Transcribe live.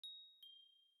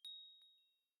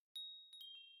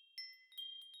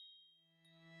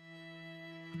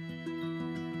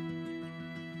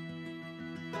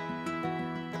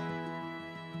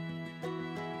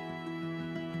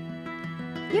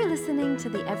You're listening to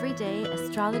the Everyday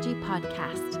Astrology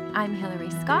Podcast. I'm Hilary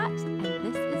Scott, and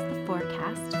this is the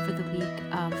forecast for the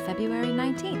week of February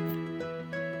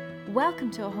 19th. Welcome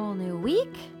to a whole new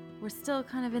week. We're still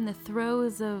kind of in the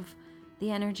throes of the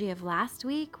energy of last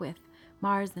week with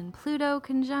Mars and Pluto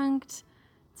conjunct.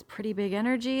 It's pretty big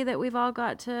energy that we've all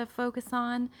got to focus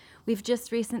on. We've just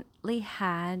recently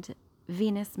had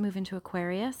Venus move into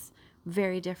Aquarius,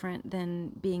 very different than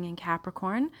being in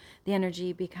Capricorn. The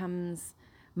energy becomes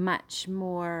much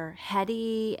more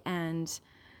heady and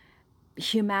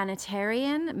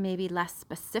humanitarian, maybe less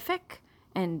specific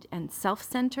and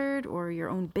self-centered or your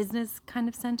own business kind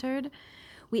of centered.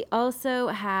 We also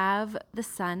have the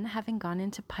sun having gone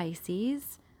into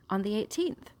Pisces on the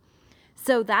 18th.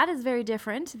 So that is very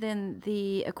different than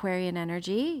the Aquarian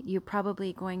energy. You're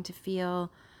probably going to feel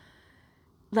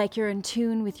like you're in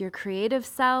tune with your creative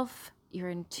self. You're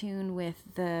in tune with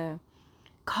the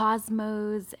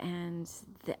cosmos and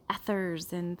the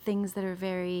ethers and things that are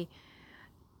very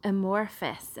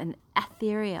amorphous and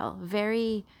ethereal.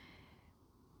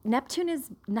 Neptune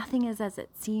is nothing is as it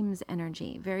seems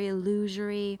energy, very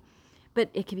illusory,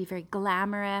 but it can be very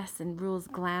glamorous and rules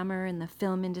glamour in the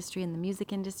film industry and the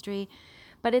music industry.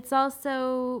 But it's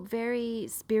also very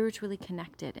spiritually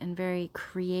connected and very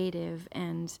creative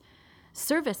and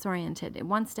service oriented. It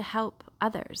wants to help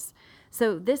others.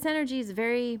 So this energy is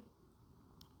very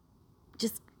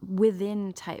just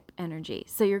within type energy.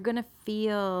 So you're going to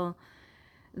feel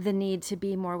the need to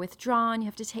be more withdrawn. You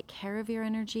have to take care of your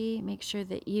energy. Make sure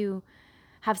that you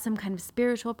have some kind of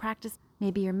spiritual practice.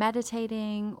 Maybe you're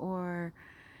meditating or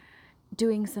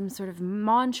doing some sort of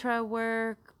mantra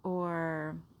work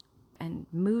and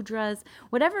mudras,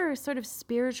 whatever sort of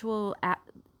spiritual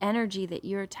energy that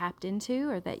you're tapped into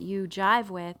or that you jive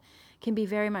with can be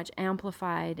very much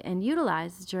amplified and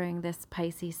utilized during this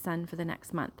Pisces sun for the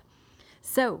next month.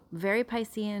 So very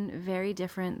Piscean, very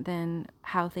different than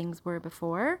how things were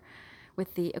before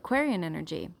with the Aquarian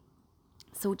energy.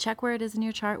 So check where it is in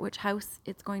your chart, which house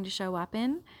it's going to show up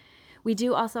in. We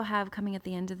do also have coming at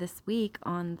the end of this week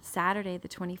on Saturday, the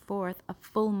 24th, a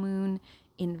full moon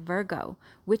in Virgo,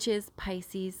 which is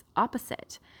Pisces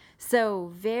opposite.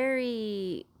 So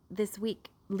this week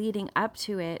leading up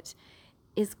to it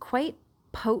is quite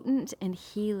potent and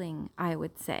healing, I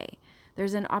would say.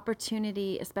 There's an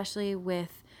opportunity, especially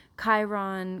with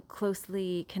Chiron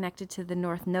closely connected to the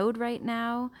North Node right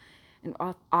now, and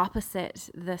opposite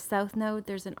the South Node,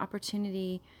 there's an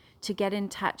opportunity to get in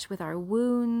touch with our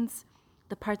wounds,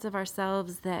 the parts of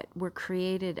ourselves that were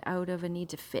created out of a need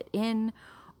to fit in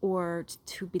or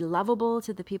to be lovable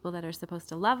to the people that are supposed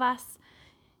to love us.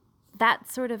 That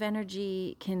sort of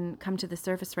energy can come to the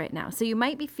surface right now. So you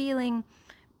might be feeling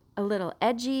a little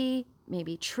edgy,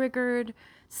 maybe triggered.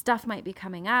 Stuff might be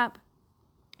coming up.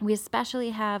 We especially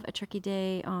have a tricky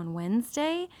day on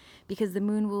Wednesday because the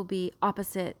moon will be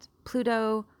opposite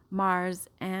Pluto, Mars,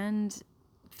 and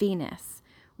Venus,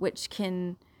 which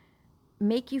can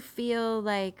make you feel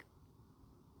like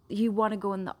you want to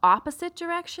go in the opposite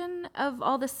direction of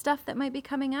all the stuff that might be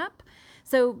coming up.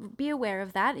 So be aware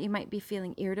of that. You might be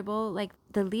feeling irritable. Like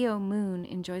the Leo moon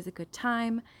enjoys a good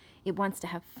time. It wants to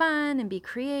have fun and be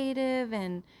creative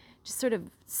and just sort of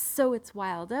sow its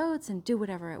wild oats and do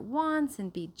whatever it wants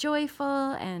and be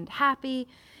joyful and happy.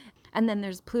 And then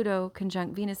there's Pluto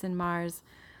conjunct Venus and Mars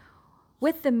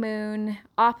with the moon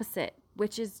opposite,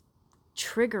 which is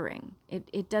triggering.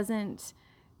 It doesn't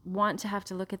want to have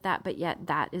to look at that, but yet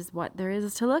that is what there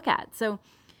is to look at. So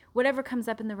whatever comes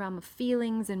up in the realm of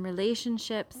feelings and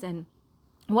relationships and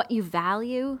what you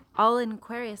value, all in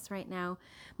Aquarius right now,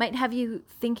 might have you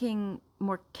thinking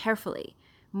more carefully,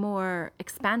 more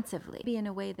expansively, be in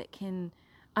a way that can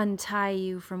untie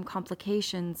you from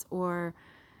complications, or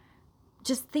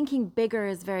just thinking bigger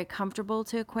is very comfortable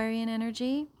to Aquarian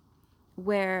energy,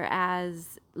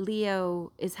 whereas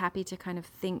Leo is happy to kind of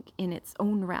think in its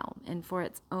own realm and for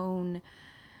its own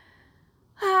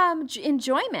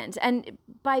enjoyment. And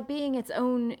by being its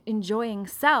own enjoying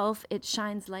self, it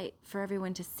shines light for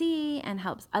everyone to see and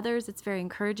helps others. It's very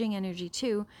encouraging energy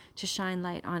too, to shine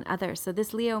light on others. So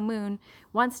this Leo moon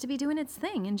wants to be doing its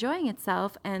thing, enjoying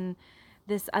itself. And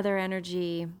this other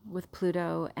energy with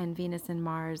Pluto and Venus and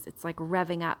Mars, it's like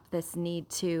revving up this need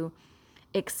to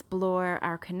explore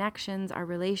our connections, our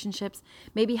relationships,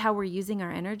 maybe how we're using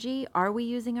our energy. Are we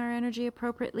using our energy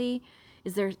appropriately?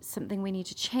 Is there something we need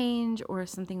to change or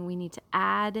something we need to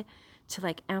add to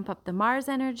like amp up the Mars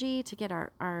energy to get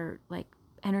our like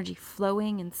energy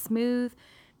flowing and smooth?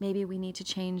 Maybe we need to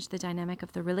change the dynamic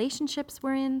of the relationships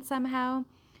we're in somehow,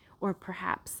 or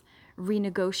perhaps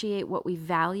renegotiate what we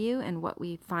value and what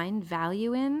we find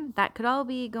value in. That could all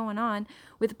be going on.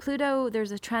 With Pluto,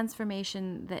 there's a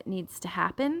transformation that needs to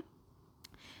happen.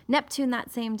 Neptune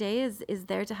that same day is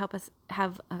there to help us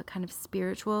have a kind of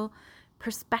spiritual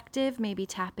perspective, maybe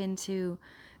tap into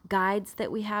guides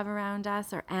that we have around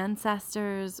us, or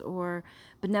ancestors, or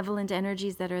benevolent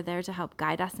energies that are there to help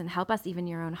guide us and help us. Even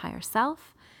your own higher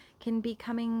self can be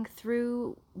coming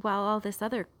through while all this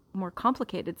other more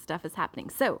complicated stuff is happening.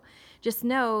 So just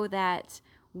know that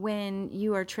when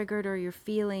you are triggered or you're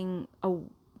feeling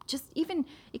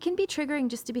it can be triggering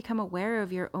just to become aware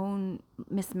of your own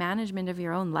mismanagement of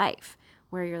your own life,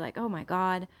 where you're like, oh my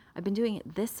God, I've been doing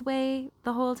it this way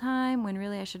the whole time when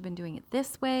really I should have been doing it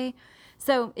this way.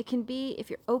 So it can be, if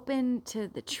you're open to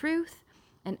the truth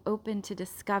and open to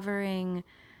discovering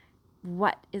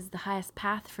what is the highest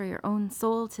path for your own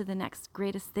soul to the next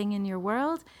greatest thing in your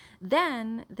world,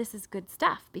 then this is good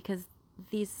stuff, because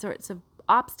these sorts of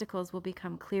obstacles will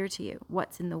become clear to you,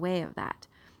 what's in the way of that.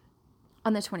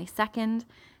 On the 22nd,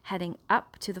 heading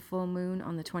up to the full moon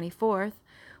on the 24th,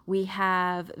 we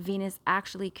have Venus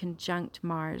actually conjunct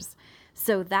Mars.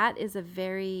 So that is a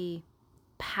very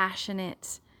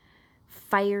passionate,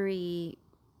 fiery,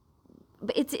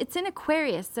 but it's in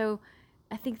Aquarius. So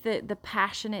I think the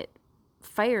passionate,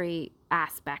 fiery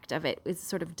aspect of it is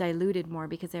sort of diluted more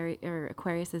because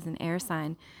Aquarius is an air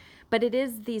sign. But it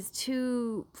is these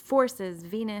two forces,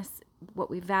 Venus,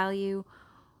 what we value,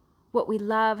 what we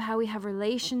love, how we have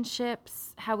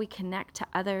relationships, how we connect to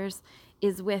others,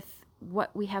 is with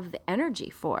what we have the energy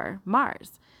for,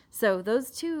 Mars. So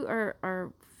those two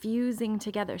are fusing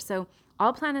together. So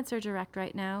all planets are direct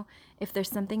right now. If there's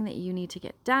something that you need to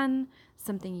get done,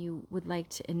 something you would like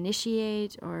to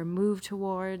initiate or move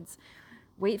towards,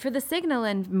 wait for the signal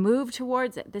and move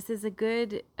towards it. This is a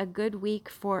good week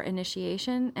for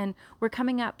initiation. And we're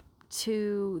coming up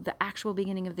to the actual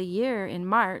beginning of the year in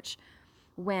March,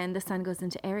 when the sun goes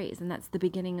into Aries, and that's the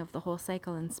beginning of the whole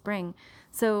cycle in spring.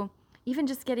 So even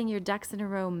just getting your ducks in a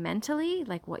row mentally,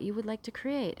 like what you would like to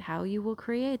create, how you will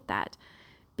create that.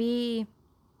 Be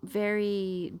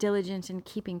very diligent in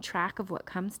keeping track of what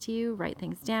comes to you, write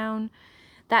things down.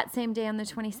 That same day on the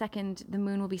 22nd, the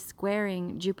moon will be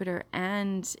squaring Jupiter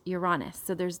and Uranus.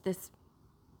 So there's this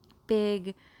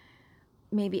big,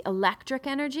 maybe electric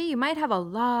energy. You might have a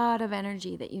lot of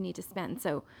energy that you need to spend.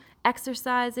 So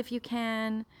exercise if you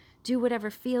can, do whatever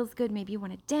feels good. Maybe you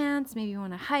want to dance, maybe you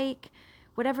want to hike,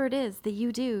 whatever it is that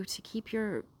you do to keep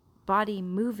your body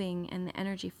moving and the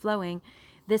energy flowing.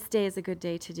 This day is a good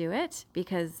day to do it,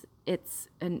 because it's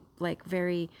a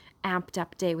very amped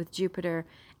up day with Jupiter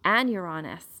and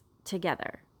Uranus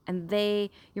together. And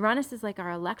Uranus is like our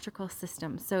electrical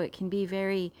system, so it can be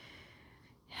very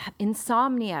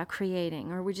insomnia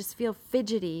creating, or we just feel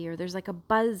fidgety, or there's like a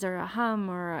buzz or a hum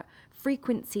or a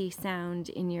frequency sound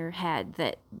in your head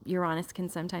that Uranus can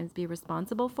sometimes be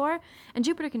responsible for. And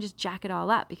Jupiter can just jack it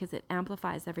all up because it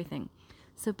amplifies everything.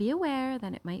 So be aware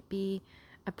that it might be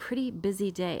a pretty busy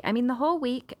day. I mean, the whole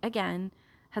week, again,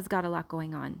 has got a lot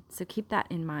going on. So keep that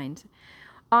in mind.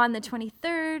 On the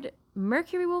 23rd,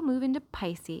 Mercury will move into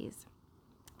Pisces.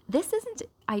 This isn't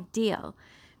ideal,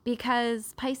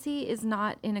 because Pisces is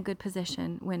not in a good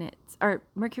position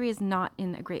Mercury is not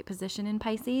in a great position in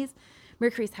Pisces.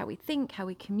 Mercury is how we think, how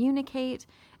we communicate.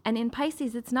 And in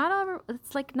Pisces, it's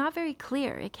not very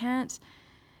clear. It can't,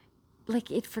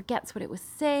 it forgets what it was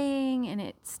saying, and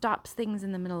it stops things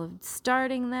in the middle of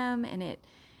starting them. And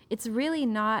it's really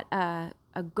not a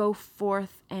go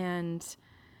forth and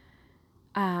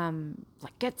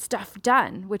get stuff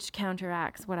done, which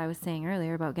counteracts what I was saying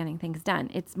earlier about getting things done.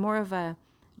 It's more of a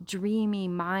dreamy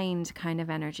mind kind of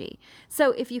energy.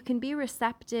 So if you can be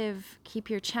receptive, keep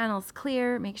your channels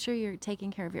clear, make sure you're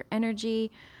taking care of your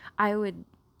energy. I would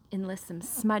enlist some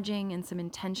smudging and some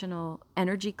intentional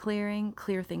energy clearing,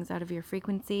 clear things out of your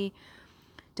frequency.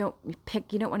 You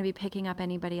don't want to be picking up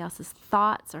anybody else's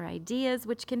thoughts or ideas,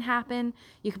 which can happen.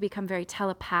 You could become very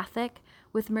telepathic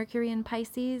with Mercury in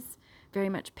Pisces, very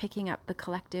much picking up the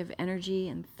collective energy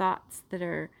and thoughts that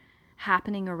are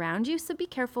happening around you. So be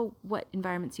careful what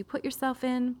environments you put yourself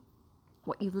in,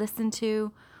 what you listen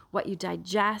to, what you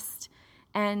digest,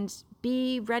 and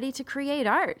be ready to create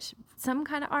art, some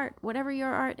kind of art, whatever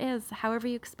your art is, however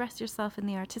you express yourself in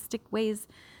the artistic ways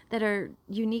that are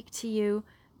unique to you.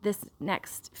 This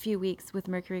next few weeks with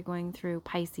Mercury going through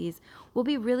Pisces will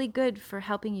be really good for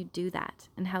helping you do that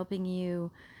and helping you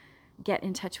get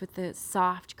in touch with the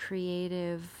soft,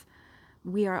 creative,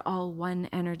 we are all one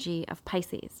energy of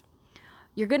Pisces.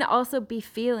 You're going to also be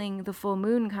feeling the full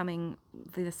moon coming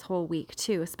this whole week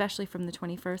too, especially from the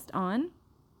 21st on.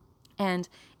 And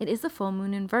it is a full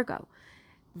moon in Virgo.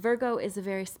 Virgo is a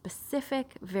very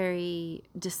specific, very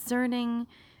discerning,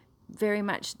 very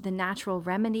much the natural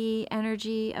remedy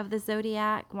energy of the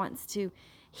zodiac, wants to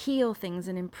heal things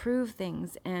and improve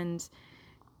things and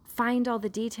find all the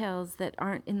details that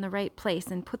aren't in the right place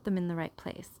and put them in the right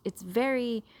place. It's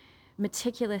very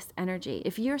meticulous energy.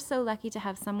 If you're so lucky to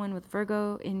have someone with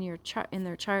Virgo in your chart, in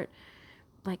their chart,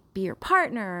 like be your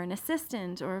partner or an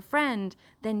assistant or a friend,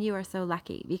 then you are so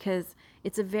lucky, because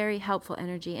it's a very helpful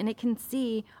energy and it can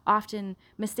see often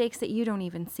mistakes that you don't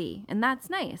even see. And that's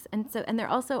nice. And they're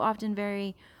also often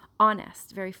very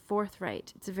honest, very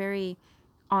forthright. It's a very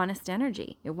honest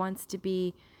energy. It wants to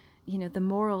be, the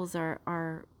morals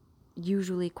are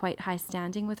usually quite high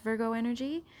standing with Virgo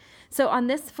energy. So on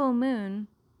this full moon,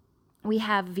 we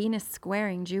have Venus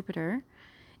squaring Jupiter.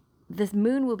 This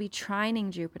moon will be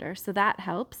trining Jupiter, so that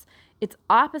helps. It's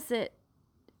opposite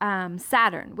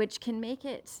Saturn, which can make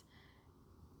it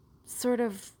sort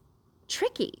of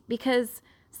tricky, because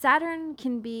Saturn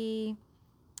can be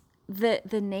the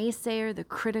naysayer, the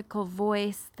critical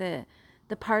voice, the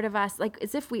part of us, like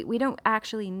as if we don't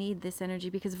actually need this energy,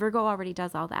 because Virgo already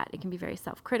does all that. It can be very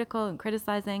self-critical and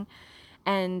criticizing,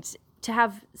 and to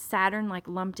have Saturn like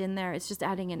lumped in there, it's just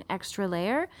adding an extra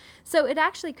layer. So it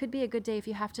actually could be a good day if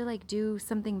you have to like do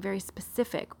something very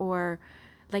specific, or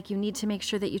like you need to make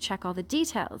sure that you check all the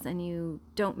details and you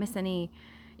don't miss any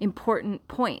important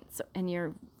points, and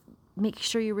you're make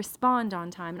sure you respond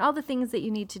on time and all the things that you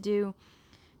need to do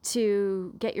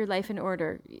to get your life in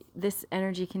order. This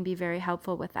energy can be very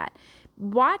helpful with that.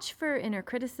 Watch for inner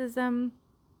criticism,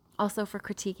 also for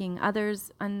critiquing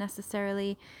others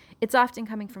unnecessarily. It's often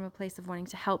coming from a place of wanting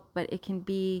to help, but it can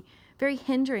be very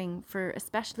hindering for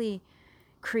especially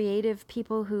creative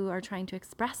people who are trying to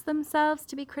express themselves.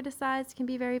 To be criticized can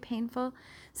be very painful.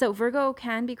 So Virgo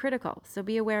can be critical, so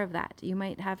be aware of that. You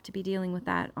might have to be dealing with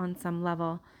that on some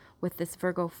level with this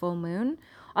Virgo full moon.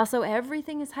 Also,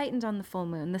 everything is heightened on the full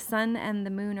moon. The sun and the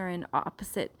moon are in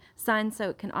opposite signs, so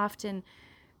it can often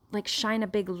like shine a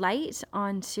big light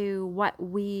onto what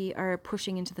we are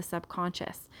pushing into the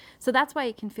subconscious. So that's why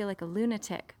it can feel like a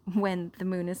lunatic when the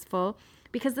moon is full,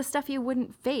 because the stuff you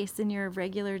wouldn't face in your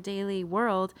regular daily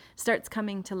world starts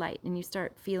coming to light, and you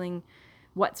start feeling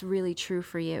what's really true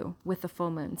for you with the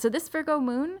full moon. So this Virgo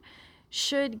moon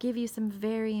should give you some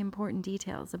very important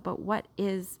details about what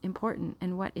is important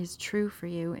and what is true for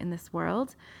you in this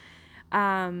world.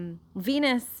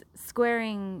 Venus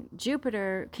squaring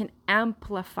Jupiter can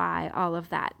amplify all of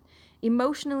that.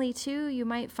 Emotionally too, you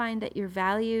might find that your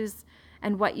values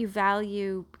and what you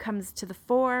value comes to the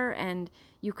fore, and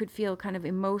you could feel kind of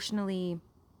emotionally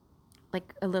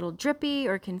like a little drippy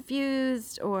or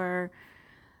confused, or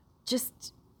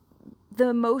just the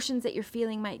emotions that you're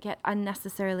feeling might get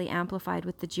unnecessarily amplified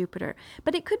with the Jupiter.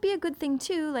 But it could be a good thing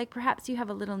too, like perhaps you have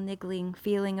a little niggling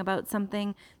feeling about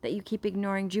something that you keep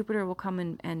ignoring. Jupiter will come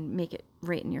and make it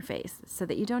right in your face so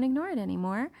that you don't ignore it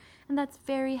anymore. And that's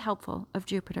very helpful of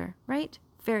Jupiter, right?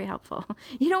 Very helpful.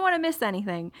 You don't want to miss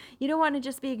anything. You don't want to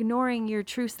just be ignoring your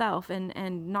true self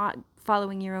and not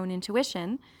following your own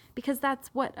intuition, because that's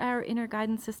what our inner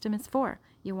guidance system is for.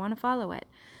 You want to follow it.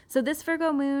 So this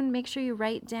Virgo moon, make sure you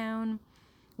write down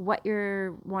what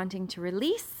you're wanting to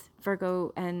release.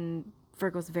 Virgo's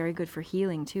very good for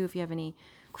healing too. If you have any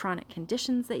chronic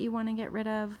conditions that you want to get rid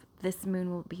of, this moon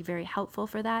will be very helpful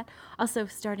for that. Also,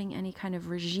 starting any kind of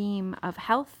regime of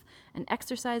health, an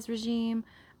exercise regime,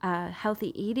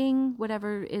 healthy eating,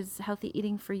 whatever is healthy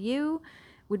eating for you,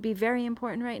 would be very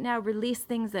important right now. Release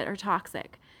things that are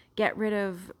toxic. Get rid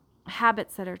of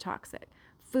habits that are toxic,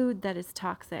 food that is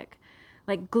toxic.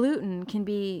 Like gluten can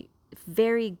be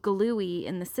very gluey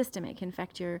in the system. It can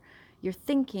affect your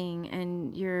thinking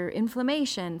and your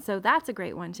inflammation. So that's a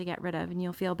great one to get rid of, and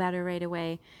you'll feel better right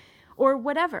away. Or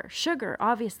whatever, sugar,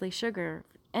 obviously sugar,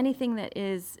 anything that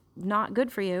is not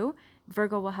good for you,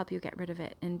 Virgo will help you get rid of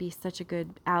it and be such a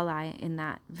good ally in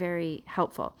that. Very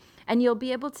helpful. And you'll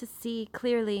be able to see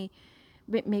clearly,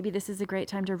 maybe this is a great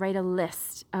time to write a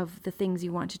list of the things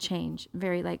you want to change.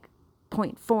 Very like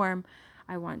point form.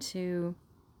 I want to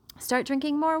start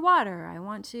drinking more water. I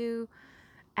want to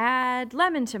add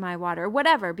lemon to my water,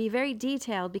 whatever. Be very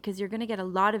detailed, because you're going to get a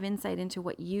lot of insight into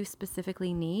what you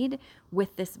specifically need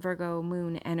with this Virgo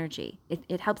moon energy.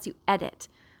 It helps you edit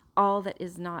all that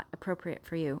is not appropriate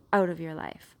for you out of your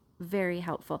life. Very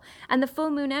helpful. And the full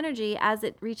moon energy, as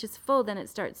it reaches full, then it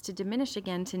starts to diminish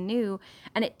again to new,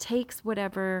 and it takes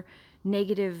whatever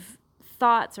negative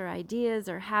thoughts or ideas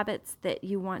or habits that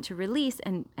you want to release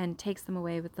and takes them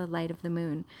away with the light of the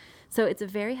moon. So it's a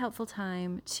very helpful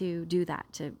time to do that,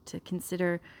 to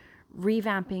consider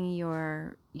revamping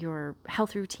your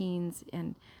health routines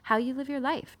and how you live your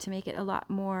life to make it a lot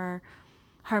more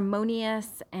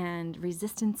harmonious and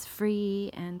resistance free,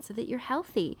 and so that you're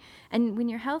healthy. And when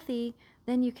you're healthy,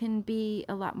 then you can be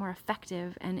a lot more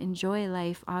effective and enjoy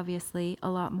life, obviously, a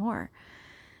lot more.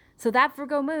 So that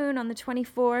Virgo moon on the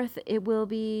 24th, it will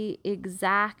be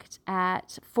exact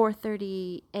at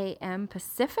 4:30 a.m.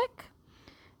 Pacific.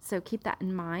 So keep that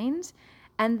in mind.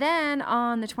 And then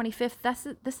on the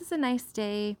 25th, this is a nice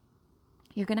day.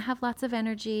 You're going to have lots of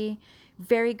energy.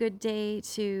 Very good day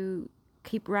to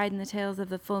keep riding the tails of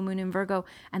the full moon in Virgo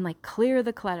and like clear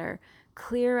the clutter.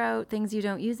 Clear out things you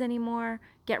don't use anymore.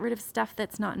 Get rid of stuff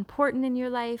that's not important in your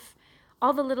life.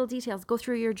 All the little details. Go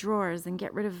through your drawers and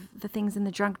get rid of the things in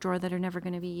the junk drawer that are never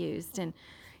going to be used. And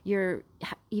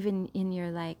even in your,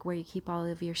 like, where you keep all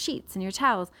of your sheets and your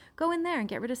towels, go in there and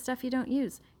get rid of stuff you don't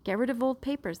use. Get rid of old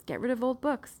papers. Get rid of old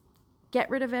books. Get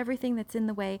rid of everything that's in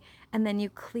the way. And then you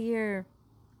clear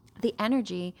the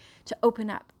energy to open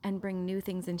up and bring new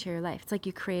things into your life. It's like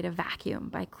you create a vacuum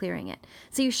by clearing it.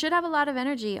 So you should have a lot of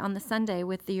energy on the Sunday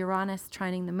with the Uranus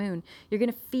trining the moon. You're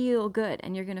going to feel good,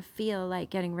 and you're going to feel like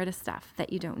getting rid of stuff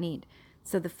that you don't need.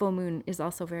 So the full moon is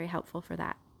also very helpful for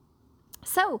that.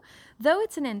 So though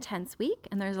it's an intense week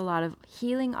and there's a lot of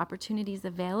healing opportunities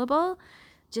available,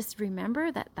 just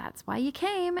remember that that's why you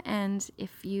came. And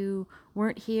if you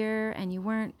weren't here and you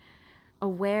weren't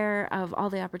aware of all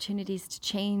the opportunities to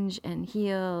change and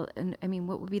heal, and I mean,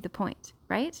 what would be the point,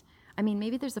 right? I mean,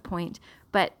 maybe there's a point,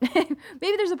 but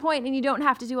maybe there's a point and you don't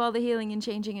have to do all the healing and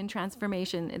changing and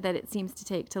transformation that it seems to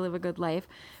take to live a good life.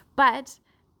 But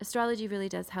astrology really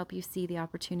does help you see the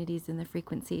opportunities and the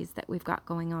frequencies that we've got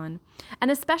going on.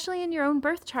 And especially in your own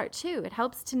birth chart too. It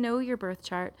helps to know your birth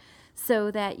chart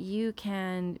so that you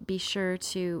can be sure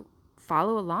to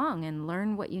follow along and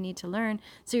learn what you need to learn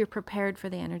so you're prepared for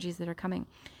the energies that are coming.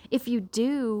 If you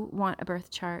do want a birth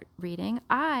chart reading,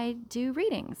 I do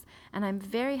readings, and I'm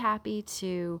very happy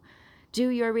to do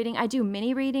your reading. I do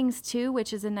mini readings too,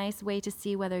 which is a nice way to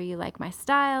see whether you like my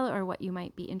style or what you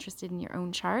might be interested in your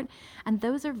own chart. And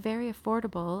those are very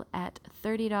affordable at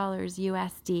 $30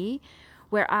 USD,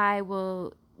 where I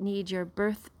will need your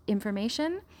birth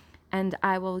information and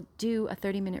I will do a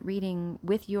 30-minute reading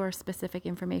with your specific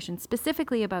information,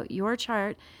 specifically about your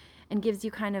chart, and gives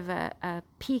you kind of a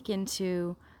peek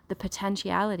into the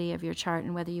potentiality of your chart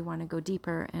and whether you want to go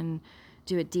deeper and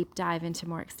do a deep dive into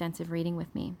more extensive reading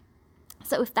with me.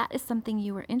 So if that is something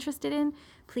you are interested in,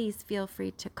 please feel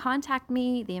free to contact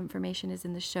me. The information is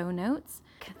in the show notes.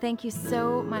 Thank you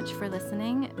so much for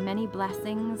listening. Many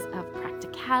blessings of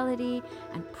practicality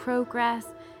and progress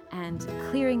and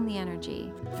clearing the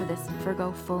energy for this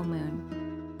Virgo full moon.